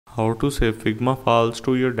How to save Figma files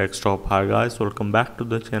to your desktop. Hi guys, welcome back to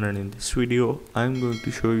the channel. In this video I'm going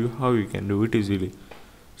to show you how you can do it easily.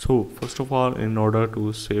 So first of all, in order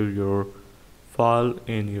to save your file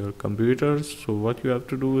in your computer, so what you have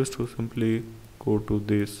to do is to simply go to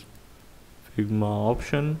this Figma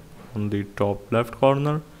option on the top left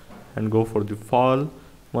corner and go for the file.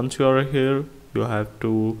 Once you are here, you have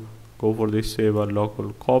to go for the save a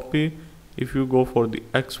local copy. If you go for the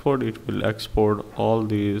export, it will export all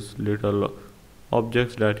these little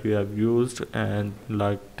objects that you have used, and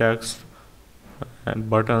like text and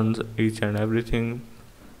buttons, each and everything.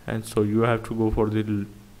 And so you have to go for the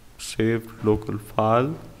save local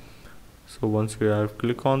file. So once you have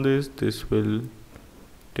click on this will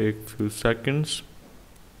take few seconds.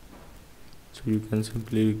 So you can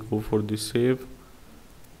simply go for the save.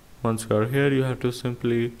 Once you are here, you have to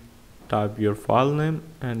simply type your file name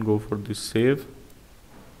and go for the save,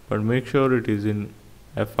 but make sure it is in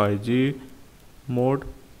FIG mode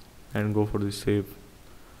and go for the save.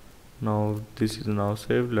 Now this is now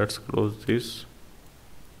saved. Let's close this.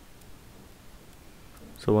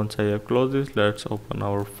 So once I have closed this, let's open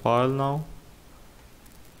our file. Now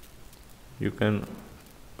you can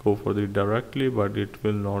go for it directly, but it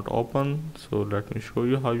will not open. So let me show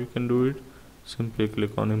you how you can do it. Simply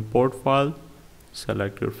click on import file,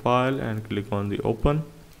 select your file and click on the open,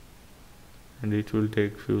 and it will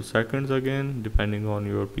take few seconds again depending on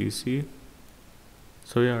your PC.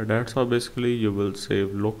 So yeah, that's how basically you will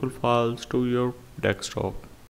save local files to your desktop.